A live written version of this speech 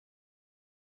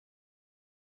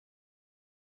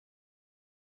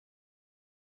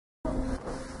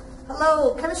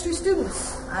Hello, chemistry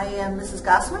students. I am Mrs.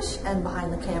 Gossamish, and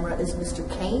behind the camera is Mr.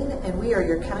 Kane, and we are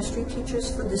your chemistry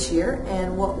teachers for this year.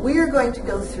 And what we are going to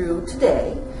go through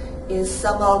today is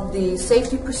some of the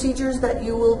safety procedures that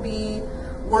you will be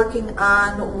working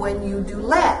on when you do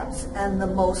labs. And the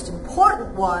most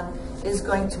important one is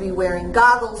going to be wearing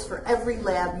goggles for every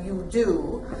lab you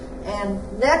do.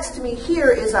 And next to me here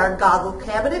is our goggle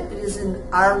cabinet. It is in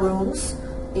our rooms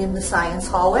in the science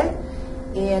hallway.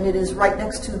 And it is right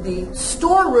next to the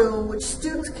storeroom, which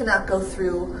students cannot go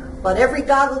through, but every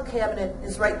goggle cabinet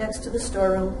is right next to the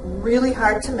storeroom, really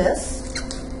hard to miss.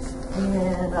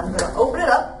 And I'm going to open it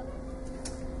up,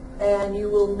 and you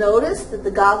will notice that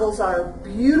the goggles are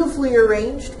beautifully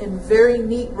arranged in very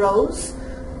neat rows.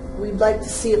 We'd like to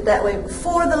see it that way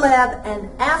before the lab and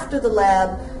after the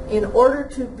lab. In order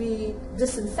to be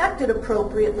disinfected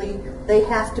appropriately, they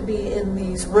have to be in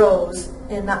these rows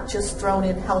and not just thrown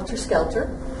in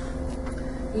helter-skelter.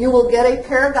 You will get a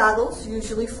pair of goggles,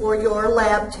 usually for your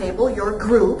lab table, your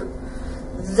group.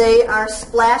 They are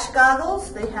splash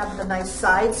goggles. They have the nice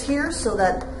sides here so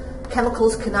that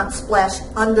chemicals cannot splash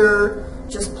under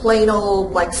just plain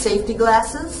old like safety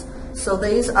glasses. So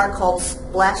these are called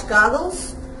splash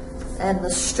goggles. And the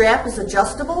strap is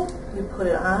adjustable. You put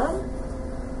it on.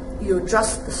 You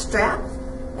adjust the strap,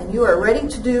 and you are ready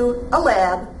to do a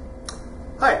lab.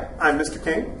 Hi, I'm Mr.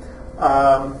 Kane.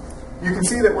 You can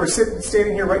see that we're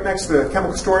standing here right next to the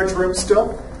chemical storage room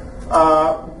still.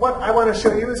 What I want to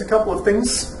show you is a couple of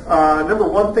things. Number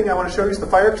one thing I want to show you is the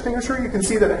fire extinguisher. You can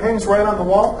see that it hangs right on the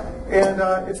wall, and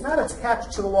it's not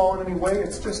attached to the wall in any way.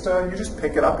 It's just, you just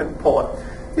pick it up and pull it.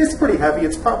 It's pretty heavy.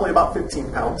 It's probably about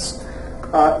 15 pounds.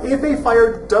 If a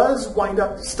fire does wind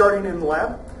up starting in the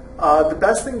lab, the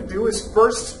best thing to do is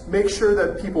first make sure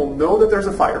that people know that there's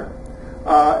a fire.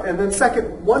 And then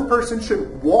second, one person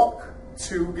should walk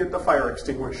to get the fire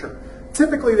extinguisher.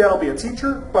 Typically that'll be a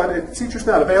teacher, but if the teacher's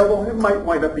not available, it might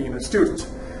wind up being a student.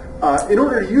 In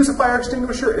order to use a fire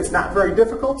extinguisher, it's not very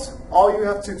difficult. All you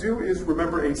have to do is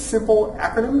remember a simple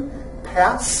acronym,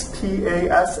 PASS,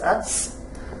 P-A-S-S.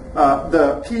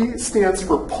 The P stands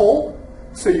for pull,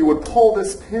 so you would pull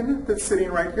this pin that's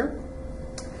sitting right here.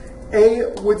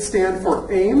 A would stand for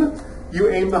aim. You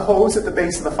aim the hose at the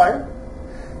base of the fire.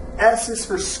 S is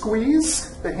for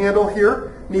squeeze. The handle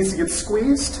here needs to get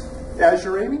squeezed as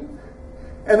you're aiming.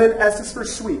 And then S is for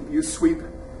sweep. You sweep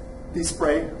the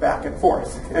spray back and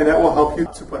forth, and that will help you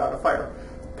to put out a fire.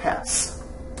 Pass.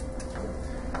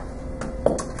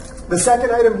 The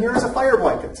second item here is a fire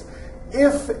blanket.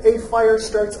 If a fire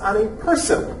starts on a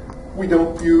person, we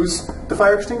don't use the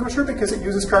fire extinguisher because it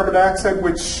uses carbon dioxide,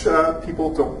 which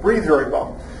people don't breathe very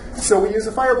well. So we use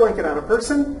a fire blanket on a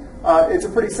person. It's a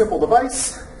pretty simple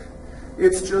device.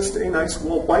 It's just a nice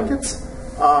wool blanket.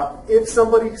 If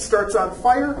somebody starts on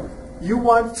fire, you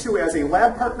want to, as a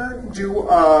lab partner, do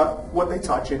what they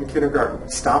taught you in kindergarten.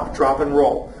 Stop, drop, and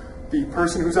roll. The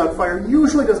person who's on fire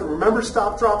usually doesn't remember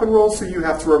stop, drop, and roll, so you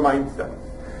have to remind them,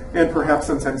 and perhaps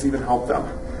sometimes even help them.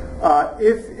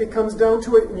 If it comes down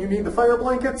to it and you need the fire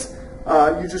blanket,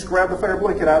 you just grab the fire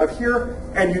blanket out of here,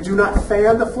 and you do not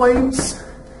fan the flames.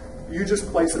 You just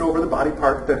place it over the body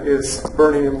part that is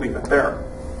burning and leave it there.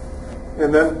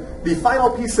 And then the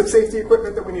final piece of safety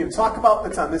equipment that we need to talk about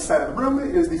that's on this side of the room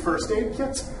is the first aid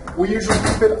kit. We usually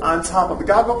keep it on top of the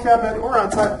goggle cabinet or on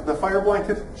top of the fire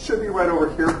blanket. Should be right over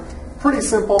here. Pretty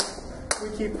simple. We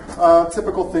keep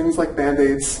typical things like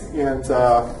Band-Aids and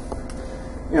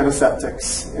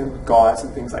antiseptics and gauze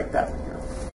and things like that.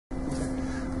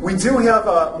 We do have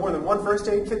more than one first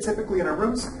aid kit typically in our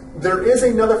rooms. There is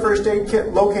another first aid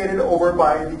kit located over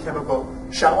by the chemical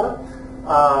shower.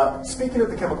 Speaking of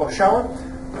the chemical shower,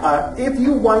 if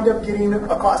you wind up getting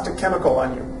a caustic chemical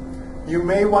on you, you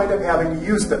may wind up having to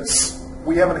use this.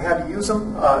 We haven't had to use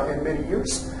them in many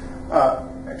years.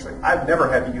 Actually, I've never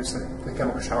had to use the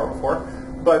chemical shower before,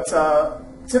 but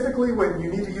typically when you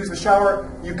need to use the shower,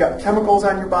 you've got chemicals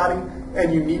on your body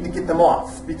and you need to get them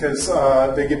off because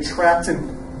they get trapped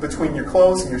in between your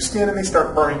clothes and your skin and they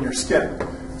start burning your skin.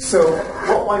 So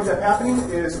what winds up happening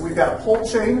is we've got a pull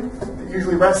chain that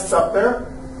usually rests up there,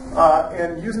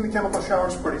 and using the chemical shower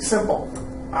is pretty simple.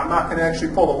 I'm not going to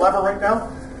actually pull the lever right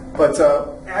now, but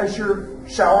as you're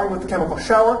showering with the chemical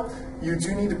shower, you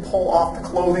do need to pull off the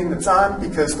clothing that's on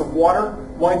because the water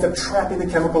winds up trapping the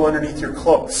chemical underneath your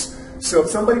clothes. So if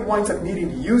somebody winds up needing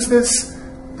to use this,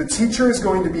 the teacher is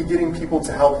going to be getting people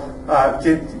to help,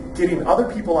 getting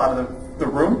other people out of the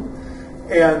room,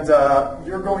 and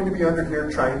you're going to be under here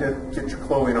trying to get your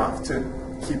clothing off to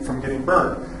keep from getting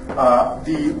burned.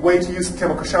 The way to use the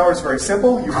chemical shower is very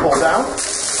simple. You pull down,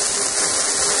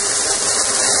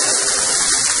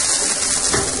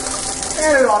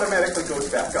 and it automatically goes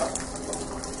back up.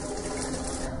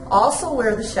 Also,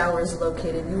 where the shower is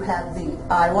located, you have the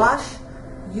eye wash.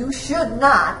 You should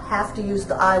not have to use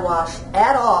the eye wash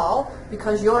at all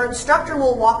because your instructor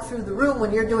will walk through the room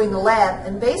when you're doing the lab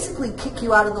and basically kick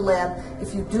you out of the lab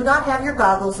if you do not have your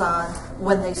goggles on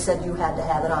when they said you had to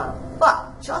have it on.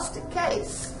 But just in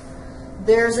case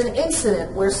there's an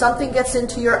incident where something gets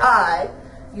into your eye,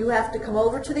 you have to come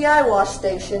over to the eye wash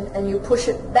station and you push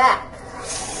it back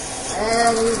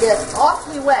and you get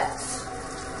awfully wet.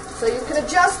 So you can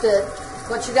adjust it,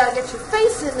 but you got to get your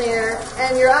face in there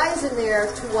and your eyes in there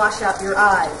to wash out your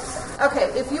eyes. Okay,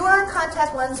 if you are a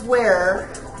contact lens wearer,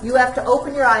 you have to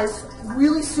open your eyes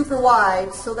really super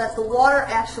wide so that the water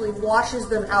actually washes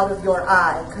them out of your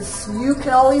eye. Because you can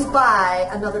always buy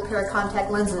another pair of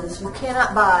contact lenses. You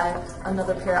cannot buy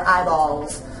another pair of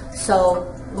eyeballs.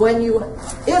 So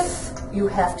if you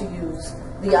have to use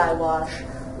the eye wash,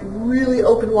 really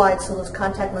open wide so those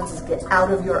contact lenses get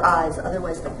out of your eyes.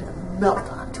 Otherwise, they're going to melt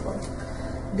onto them.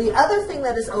 The other thing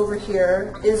that is over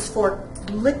here is for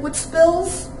liquid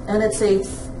spills, and it's a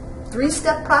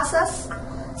 3-step process.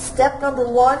 Step number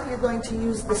 1, you're going to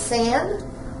use the sand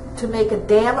to make a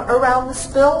dam around the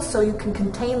spill so you can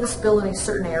contain the spill in a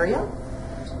certain area.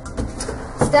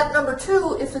 Step number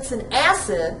 2, if it's an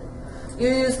acid, you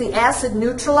use the acid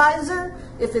neutralizer.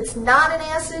 If it's not an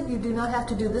acid, you do not have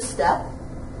to do this step.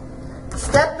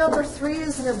 Step number 3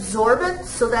 is an absorbent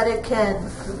so that it can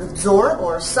absorb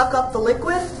or suck up the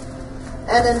liquid.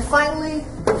 And then finally,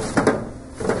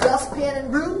 dustpan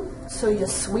and broom, so you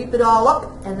sweep it all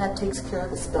up and that takes care of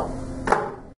the spill.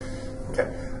 Okay.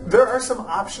 There are some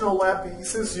optional lab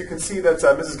pieces. You can see that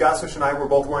Mrs. Goswish and I were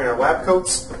both wearing our lab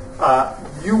coats.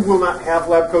 You will not have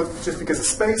lab coats just because of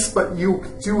space, but you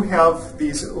do have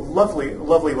these lovely,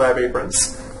 lovely lab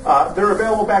aprons. They're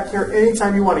available back here.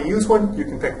 Anytime you want to use one, you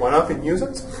can pick one up and use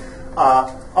it.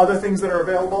 Other things that are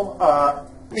available,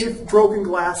 if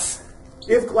glass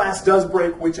does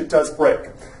break, which it does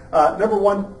break. Number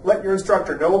 1, let your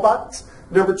instructor know about it.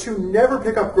 Number 2, never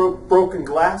pick up broken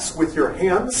glass with your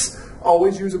hands.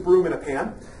 Always use a broom and a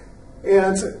pan.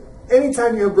 And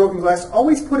anytime you have broken glass,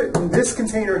 always put it in this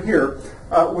container here,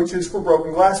 which is for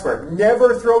broken glassware.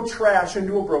 Never throw trash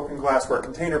into a broken glassware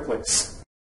container, please.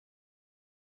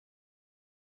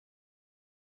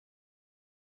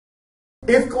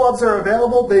 If gloves are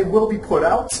available, they will be put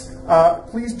out.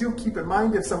 Please do keep in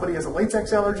mind if somebody has a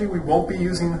latex allergy, we won't be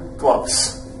using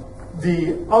gloves.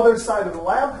 The other side of the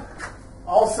lab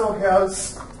also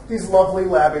has these lovely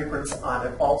lab aprons on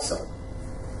it also.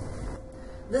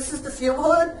 This is the fume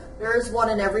hood. There is one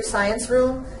in every science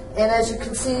room. And as you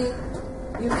can see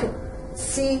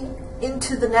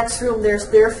into the next room, there's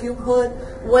their fume hood.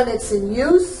 When it's in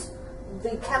use,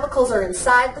 the chemicals are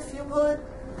inside the fume hood.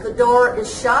 The door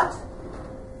is shut.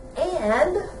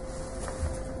 And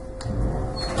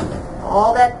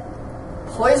all that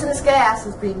poisonous gas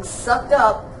is being sucked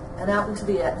up and out into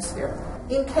the atmosphere.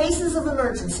 In cases of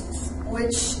emergencies,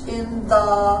 which in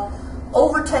the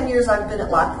over 10 years I've been at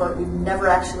Lockport, we've never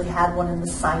actually had one in the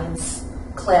science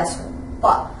classroom.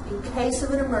 But in case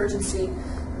of an emergency,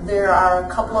 there are a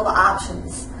couple of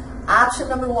options. Option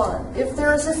number 1, if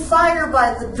there is a fire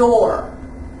by the door,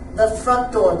 the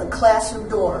front door, the classroom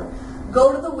door,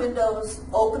 go to the windows,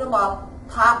 open them up,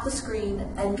 pop the screen,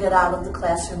 and get out of the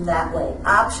classroom that way.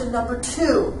 Option number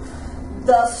 2,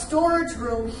 the storage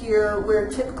room here, where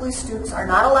typically students are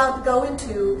not allowed to go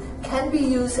into, can be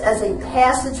used as a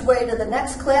passageway to the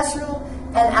next classroom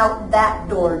and out that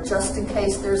door, just in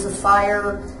case there's a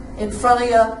fire in front of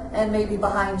you and maybe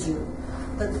behind you.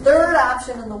 The third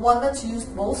option, and the one that's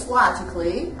used most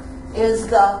logically, is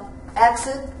the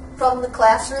exit from the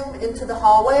classroom into the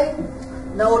hallway.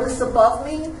 Notice above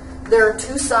me, there are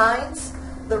 2 signs.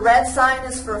 The red sign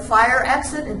is for a fire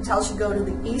exit and tells you go to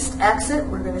the east exit.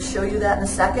 We're going to show you that in a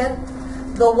second.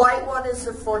 The white one is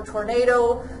for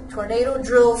tornado. Tornado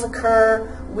drills occur.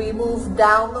 We move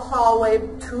down the hallway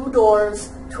 2 doors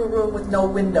to a room with no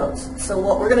windows. So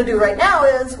what we're going to do right now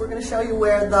is we're going to show you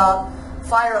where the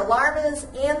fire alarm is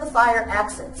and the fire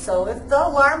exit. So if the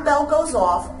alarm bell goes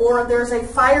off or there's a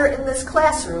fire in this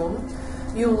classroom,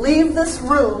 you leave this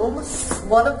room,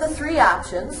 one of the 3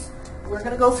 options. We're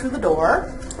going to go through the door.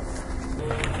 So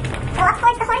up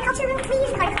towards the horticulture room, please.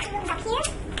 The horticulture room is up here.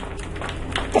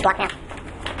 Just walk now.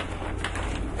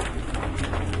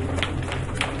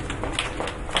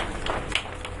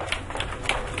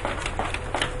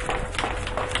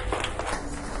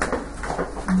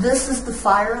 This is the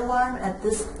fire alarm at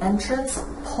this entrance.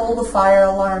 Pull the fire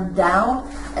alarm down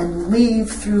and leave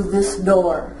through this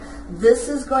door. This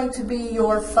is going to be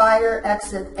your fire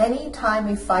exit anytime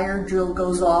a fire drill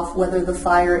goes off, whether the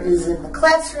fire is in the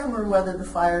classroom or whether the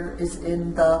fire is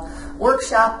in the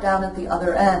workshop down at the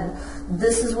other end.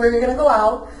 This is where you're going to go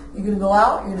out. You're going to go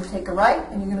out, you're going to take a right,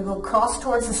 and you're going to go across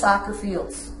towards the soccer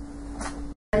fields.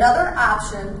 Another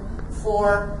option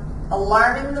for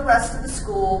alarming the rest of the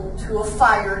school to a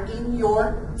fire in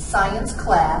your science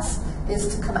class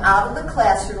is to come out of the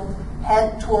classroom,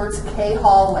 head towards K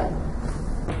hallway.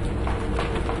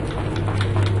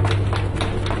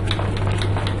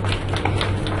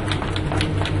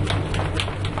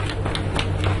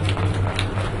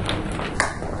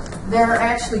 There are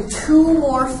actually 2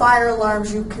 more fire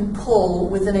alarms you can pull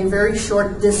within a very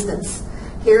short distance.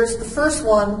 Here's the first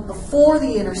one before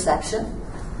the intersection.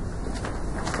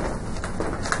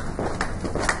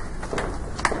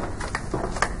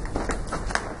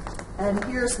 And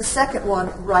here's the second one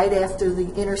right after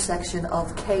the intersection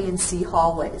of K and C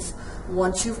hallways.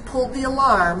 Once you've pulled the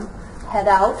alarm, head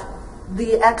out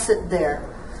the exit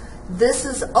there. This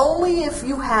is only if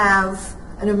you have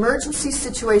an emergency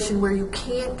situation where you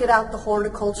can't get out the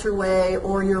horticulture way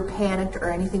or you're panicked or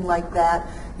anything like that.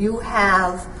 You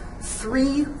have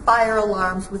 3 fire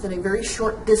alarms within a very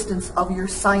short distance of your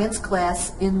science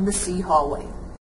class in the C hallway.